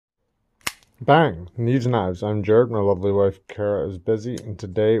Bang! Neeves Knives. I'm Jared. My lovely wife Kara is busy, and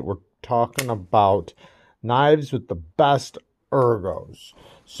today we're talking about knives with the best ergos.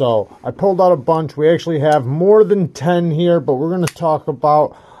 So I pulled out a bunch. We actually have more than 10 here, but we're going to talk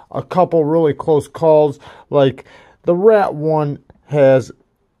about a couple really close calls. Like the Rat one has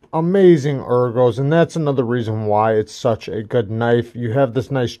amazing ergos, and that's another reason why it's such a good knife. You have this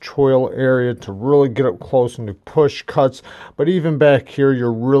nice choil area to really get up close and do push cuts, but even back here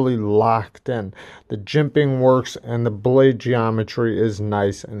you're really locked in. The jimping works, and the blade geometry is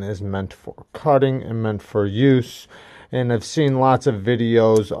nice and is meant for cutting and meant for use. And I've seen lots of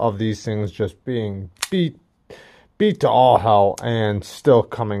videos of these things just being beat to all hell and still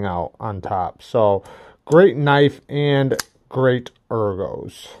coming out on top. So great knife and great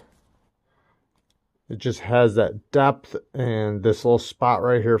ergos. It just has that depth and this little spot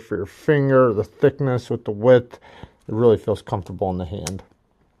right here for your finger, the thickness with the width. It really feels comfortable in the hand.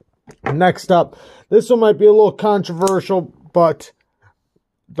 Next up, this one might be a little controversial, but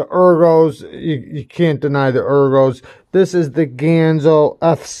the ergos, you can't deny the ergos. This is the Ganzo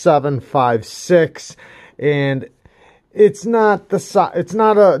F756, and it's not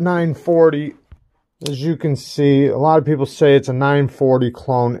a 940. As you can see, a lot of people say it's a 940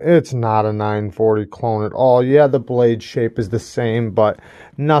 clone. It's not a 940 clone at all. Yeah, the blade shape is the same, but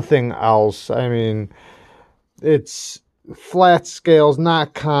nothing else. I mean, it's flat scales,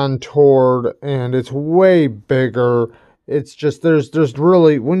 not contoured, and it's way bigger. It's just, there's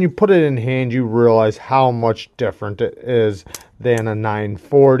really, when you put it in hand, you realize how much different it is than a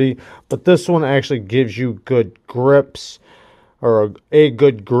 940. But this one actually gives you good grips, or a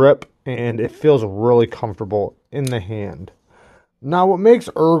good grip, and it feels really comfortable in the hand. Now, what makes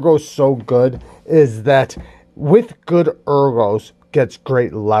ergos so good is that with good ergos gets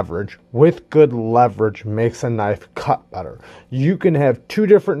great leverage. With good leverage makes a knife cut better. You can have two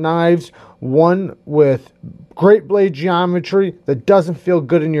different knives, one with great blade geometry that doesn't feel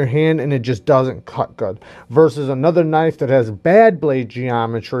good in your hand and it just doesn't cut good, versus another knife that has bad blade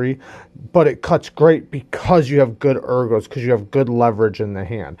geometry but it cuts great because you have good ergos, because you have good leverage in the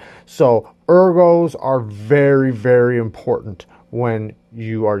hand. So ergos are very, very important when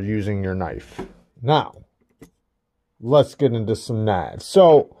you are using your knife. Now, let's get into some knives.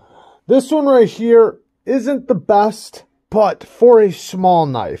 So this one right here isn't the best, but for a small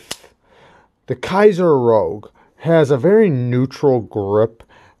knife, the Kaiser Rogue has a very neutral grip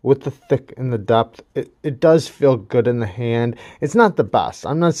with the thick and the depth. It does feel good in the hand. It's not the best.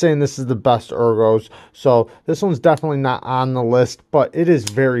 I'm not saying this is the best ergos, so this one's definitely not on the list, but it is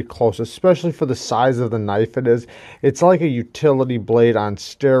very close, especially for the size of the knife it is. It's like a utility blade on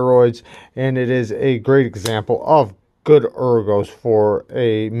steroids, and it is a great example of good ergos for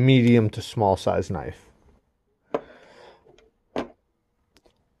a medium to small size knife.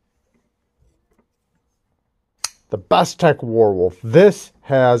 The Bestech Warwolf. This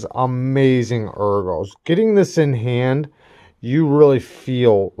has amazing ergos. Getting this in hand, you really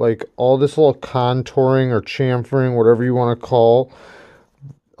feel like all this little contouring or chamfering, whatever you want to call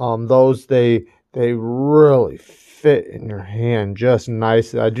those, they really fit in your hand just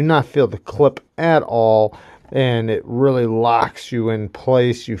nicely. I do not feel the clip at all, and it really locks you in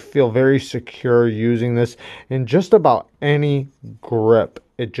place. You feel very secure using this in just about any grip.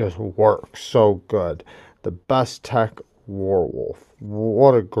 It just works so good. The Bestech Warwolf.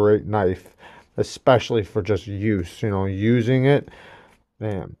 What a great knife, especially for just use, using it.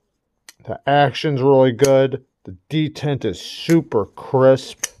 Man, the action's really good. The detent is super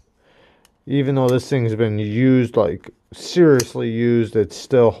crisp. Even though this thing's been used, like seriously used, it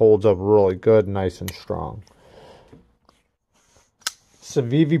still holds up really good, nice and strong.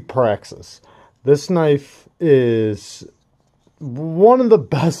 Civivi Praxis. This knife is one of the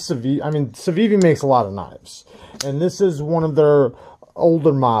best Civivi. I mean, Civivi makes a lot of knives, and this is one of their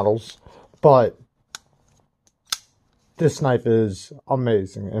older models, but this knife is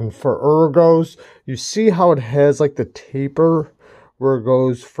amazing. And for ergos, you see how it has like the taper where it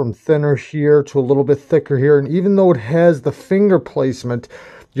goes from thinner here to a little bit thicker here, and even though it has the finger placement,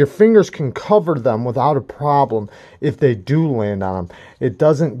 your fingers can cover them without a problem if they do land on them. It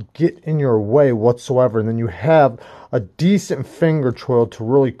doesn't get in your way whatsoever. And then you have a decent finger choil to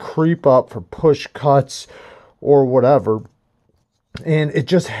really creep up for push cuts or whatever. And it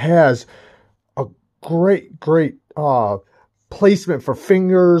just has a great placement for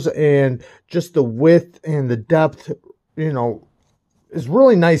fingers, and just the width and the depth, is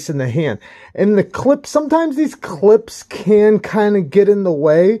really nice in the hand. And the clip, sometimes these clips can kind of get in the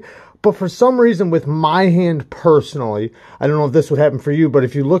way, but for some reason with my hand personally, I don't know if this would happen for you, but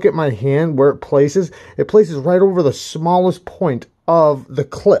if you look at my hand where it places right over the smallest point of the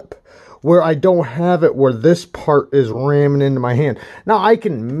clip, where I don't have it where this part is ramming into my hand. Now I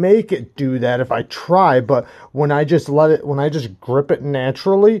can make it do that if I try, but when I just grip it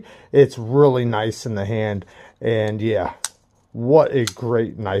naturally, it's really nice in the hand. And yeah, what a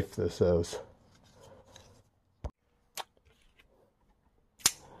great knife this is.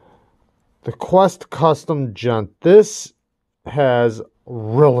 The Quest Custom Gent. This has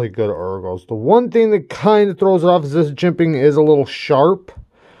really good ergos. The one thing that kind of throws it off is this jimping is a little sharp,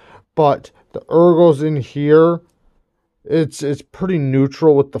 but the ergos in here, it's pretty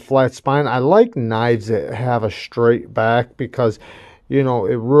neutral with the flat spine. I like knives that have a straight back because, you know,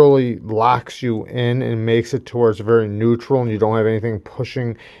 it really locks you in and makes it to where it's very neutral and you don't have anything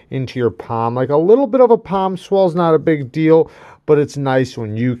pushing into your palm. Like a little bit of a palm swell is not a big deal, but it's nice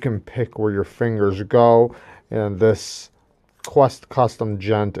when you can pick where your fingers go. And this Quest Custom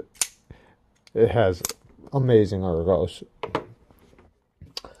Gent, it has amazing ergos.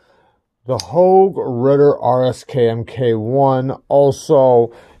 The Hogue Ritter RSK MK1,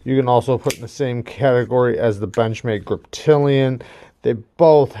 also, you can also put in the same category as the Benchmade Griptilian. They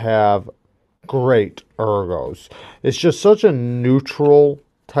both have great ergos. It's just such a neutral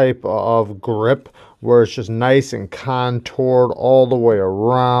type of grip where it's just nice and contoured all the way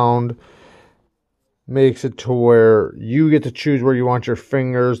around. Makes it to where you get to choose where you want your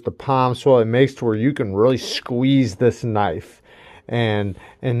fingers, the palm swell. It makes it to where you can really squeeze this knife and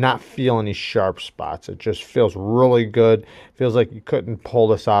not feel any sharp spots. It just feels really good. Feels like you couldn't pull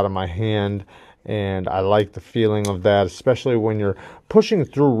this out of my hand. And I like the feeling of that, especially when you're pushing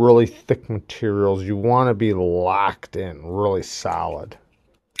through really thick materials. You want to be locked in, really solid.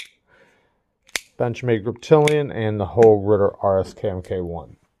 Benchmade Griptilian and the Hogue Ritter RSK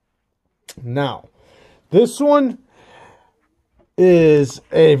MK1. Now, this one is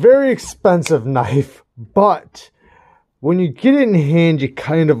a very expensive knife, but when you get it in hand, you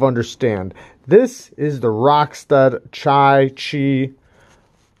kind of understand. This is the Rockstead Chi. I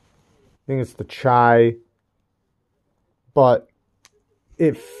think it's the Chi, but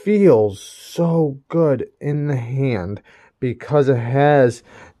it feels so good in the hand because it has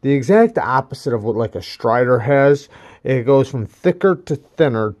the exact opposite of what like a Strider has. It goes from thicker to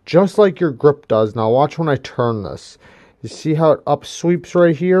thinner, just like your grip does. Now watch when I turn this. You see how it up sweeps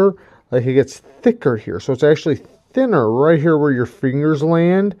right here? Like it gets thicker here. So it's actually thinner right here where your fingers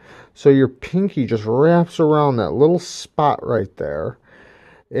land. So your pinky just wraps around that little spot right there.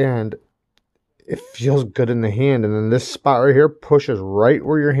 And it feels good in the hand. And then this spot right here pushes right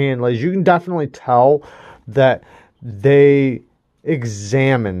where your hand lays. You can definitely tell that they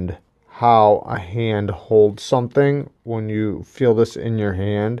examined how a hand holds something when you feel this in your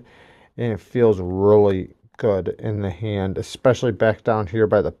hand. And it feels really good in the hand, especially back down here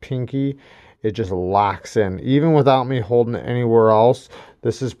by the pinky. It just locks in. Even without me holding it anywhere else,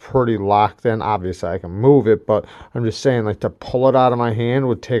 this is pretty locked in. Obviously, I can move it, but I'm just saying, like, to pull it out of my hand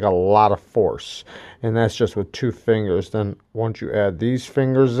would take a lot of force. And that's just with two fingers. Then once you add these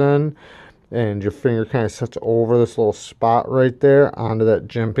fingers in, and your finger kind of sits over this little spot right there onto that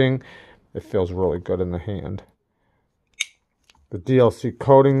jimping, it feels really good in the hand. The DLC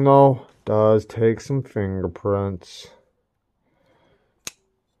coating, though, does take some fingerprints.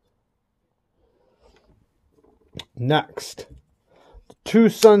 Next, the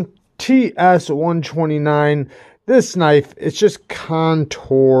Twosun TS129. This knife, it's just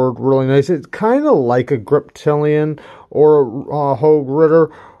contoured really nice. It's kind of like a Griptilian or a Hogue Ritter,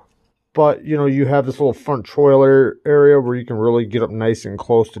 but you know, you have this little front choil area where you can really get up nice and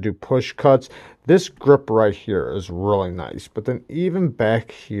close to do push cuts. This grip right here is really nice, but then even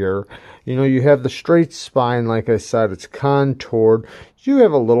back here, you know, you have the straight spine. Like I said, it's contoured. You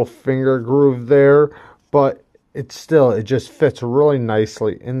have a little finger groove there, but it just fits really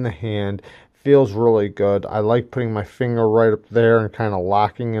nicely in the hand. Feels really good. I like putting my finger right up there and kind of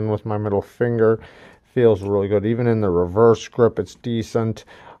locking in with my middle finger. Feels really good. Even in the reverse grip, it's decent.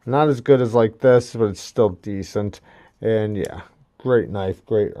 Not as good as like this, but it's still decent. And yeah, great knife,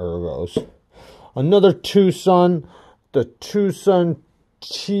 great ergos. Another Twosun, the Twosun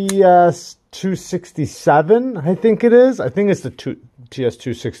TS267, I think it is. I think it's the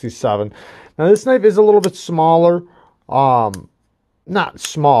TS267. Now this knife is a little bit smaller. Not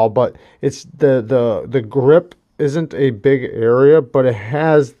small, but it's the grip isn't a big area, but it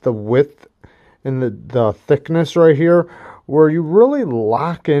has the width and the thickness right here where you really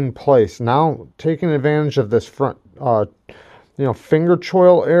lock in place. Now taking advantage of this front finger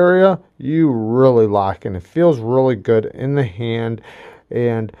choil area, you really lock in. It feels really good in the hand,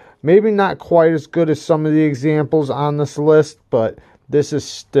 and maybe not quite as good as some of the examples on this list, but this is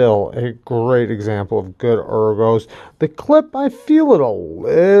still a great example of good ergos. The clip, I feel it a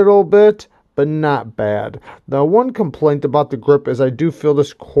little bit, but not bad. The one complaint about the grip is I do feel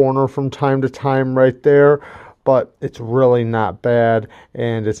this corner from time to time right there, but it's really not bad,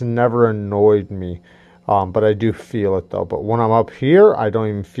 and it's never annoyed me. But I do feel it though. But when I'm up here, I don't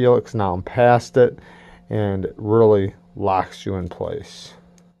even feel it because now I'm past it, and it really locks you in place.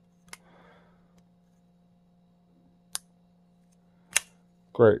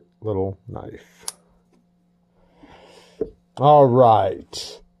 Great little knife. All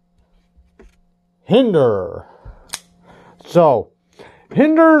right. Hinder. So,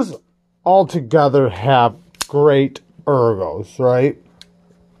 hinders altogether have great ergos, right?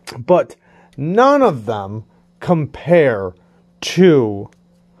 But none of them compare to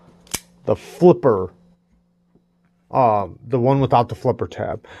the flipper, the one without the flipper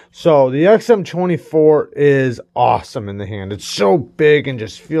tab. So the XM24 is awesome in the hand. It's so big and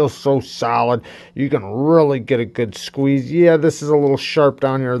just feels so solid. You can really get a good squeeze. Yeah, this is a little sharp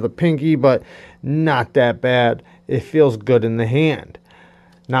down here, the pinky, but not that bad. It feels good in the hand.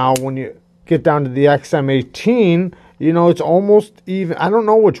 Now, when you get down to the XM18, you know, it's almost even. I don't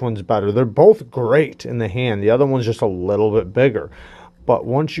know which one's better. They're both great in the hand. The other one's just a little bit bigger. But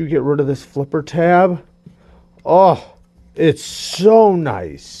once you get rid of this flipper tab, oh, it's so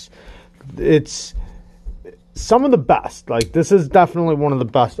nice. It's some of the best. Like, this is definitely one of the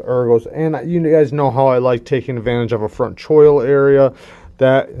best ergos. And you guys know how I like taking advantage of a front choil area.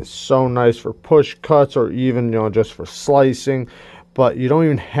 That is so nice for push cuts or even, you know, just for slicing. But you don't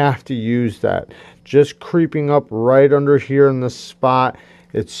even have to use that. Just creeping up right under here in this spot.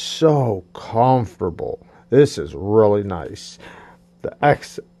 It's so comfortable. This is really nice. The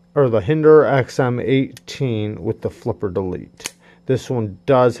Hinder XM18 with the flipper delete. This one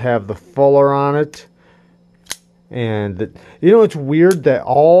does have the fuller on it. And you know, it's weird that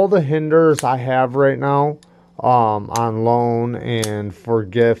all the Hinders I have right now on loan and for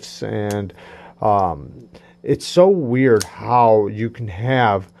gifts, and it's so weird how you can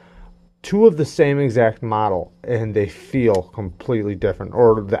have two of the same exact model and they feel completely different,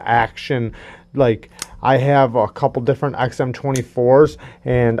 or the action. Like, I have a couple different XM24s,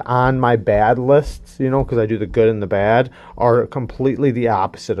 and on my bad lists, you know, because I do the good and the bad, are completely the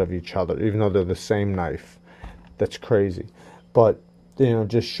opposite of each other, even though they're the same knife. That's crazy. But, you know,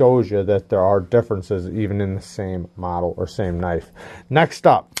 just shows you that there are differences even in the same model or same knife. Next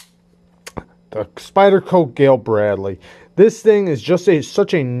up, the Spyderco Gale Bradley. This thing is just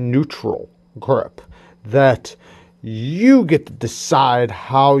such a neutral grip that you get to decide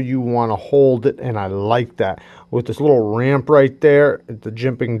how you want to hold it, and I like that. With this little ramp right there, the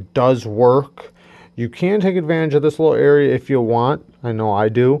jimping does work. You can take advantage of this little area if you want. I know I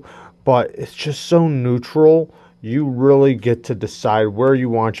do. But it's just so neutral. You really get to decide where you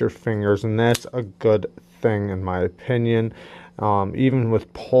want your fingers, and that's a good thing in my opinion. Even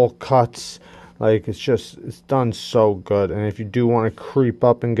with pull cuts, like, it's done so good. And if you do want to creep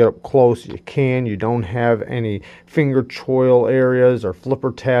up and get up close, you can. You don't have any finger choil areas or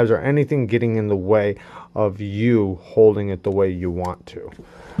flipper tabs or anything getting in the way of you holding it the way you want to.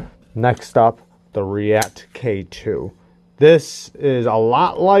 Next up, the React K2. This is a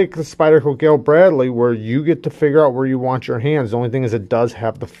lot like the Spyderco Gale Bradley, where you get to figure out where you want your hands. The only thing is it does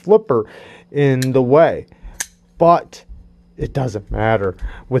have the flipper in the way. But it doesn't matter.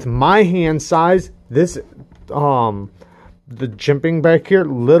 With my hand size, this the jimping back here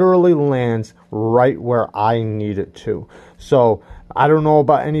literally lands right where I need it to. So I don't know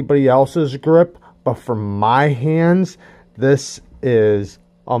about anybody else's grip, but for my hands, this is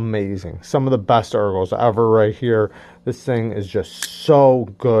amazing. Some of the best ergos ever right here. This thing is just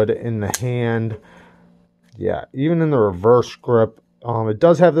so good in the hand. Yeah, even in the reverse grip. It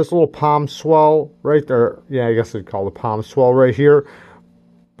does have this little palm swell right there. Yeah, I guess I'd call it palm swell right here.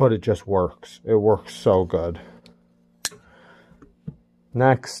 But it just works. It works so good.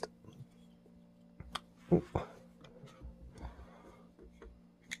 Next. The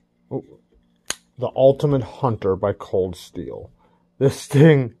Ultimate Hunter by Cold Steel. This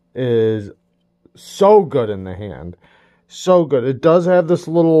thing is so good in the hand. So good. It does have this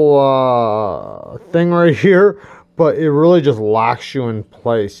little thing right here, but it really just locks you in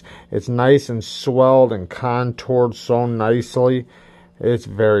place. It's nice and swelled and contoured so nicely. It's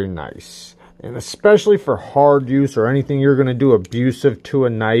very nice. And especially for hard use or anything you're going to do abusive to a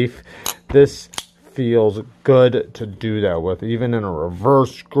knife, this feels good to do that with. Even in a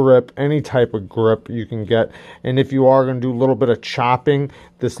reverse grip, any type of grip you can get. And if you are going to do a little bit of chopping,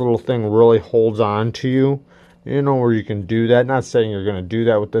 this little thing really holds on to you. You know, where you can do that. Not saying you're going to do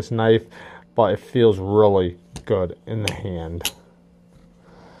that with this knife, but it feels really good in the hand.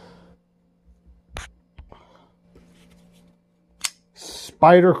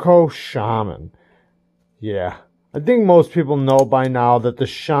 Spyderco Shaman. Yeah, I think most people know by now that the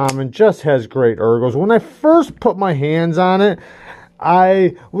Shaman just has great ergos. When I first put my hands on it,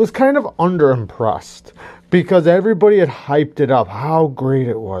 I was kind of underimpressed because everybody had hyped it up, how great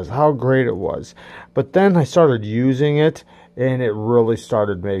it was, how great it was. But then I started using it, and it really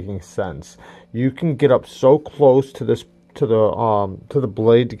started making sense. You can get up so close to this to the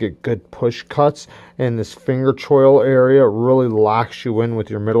blade to get good push cuts, and this finger choil area really locks you in with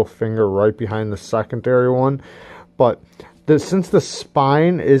your middle finger right behind the secondary one. But since the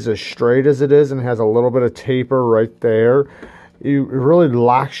spine is as straight as it is and has a little bit of taper right there, it really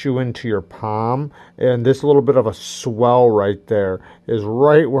locks you into your palm, and this little bit of a swell right there is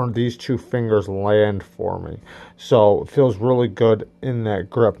right where these two fingers land for me. So it feels really good in that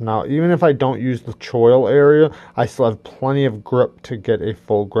grip. Now, even if I don't use the choil area, I still have plenty of grip to get a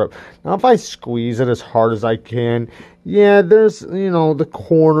full grip. Now, if I squeeze it as hard as I can, yeah, there's, you know, the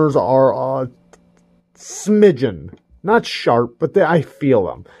corners are smidgen. Not sharp, but I feel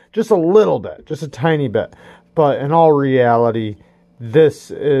them. Just a little bit, just a tiny bit. But in all reality,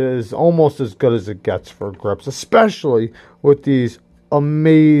 this is almost as good as it gets for grips, especially with these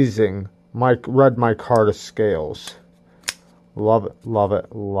amazing red micarta scales. Love it, love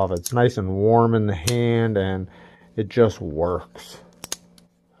it, love it. It's nice and warm in the hand, and it just works.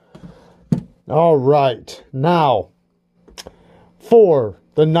 All right, now for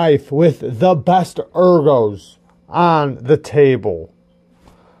the knife with the best ergos on the table,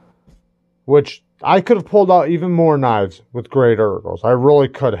 which I could have pulled out even more knives with great ergos. I really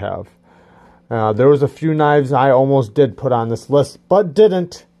could have. There was a few knives I almost did put on this list, but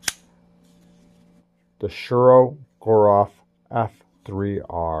didn't. The Shuro-Goroff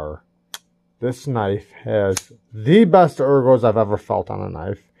F3R. This knife has the best ergos I've ever felt on a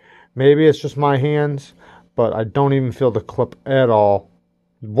knife. Maybe it's just my hands, but I don't even feel the clip at all,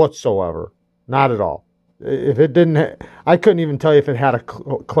 whatsoever. Not at all. If it didn't, I couldn't even tell you if it had a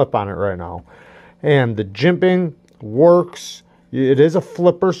clip on it right now. And the jimping works. It is a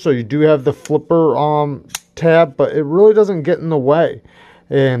flipper, so you do have the flipper tab, but it really doesn't get in the way.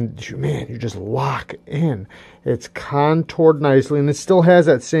 And man, you just lock in. It's contoured nicely, and it still has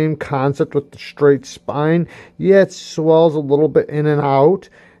that same concept with the straight spine. Yeah, it swells a little bit in and out,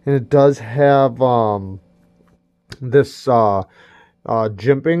 and it does have this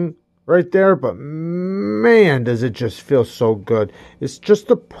jimping right there, but man, does it just feel so good. It's just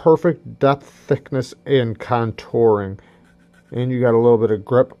the perfect depth, thickness, and contouring. And you got a little bit of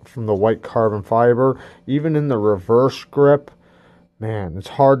grip from the white carbon fiber. Even in the reverse grip, man, it's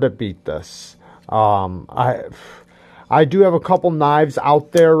hard to beat this. I do have a couple knives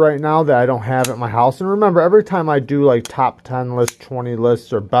out there right now that I don't have at my house. And remember, every time I do like top 10 lists, 20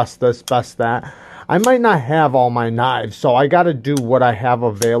 lists, or best this, best that, I might not have all my knives, so I got to do what I have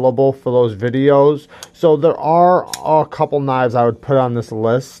available for those videos. So there are a couple knives I would put on this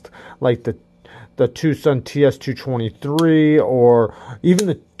list, like the Twosun TS223, or even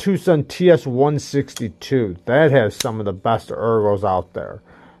the Twosun TS162. That has some of the best ergos out there.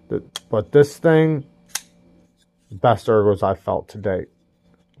 But this thing, best ergos I felt to date.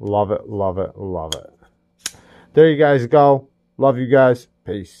 Love it, love it, love it. There you guys go. Love you guys.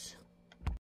 Peace.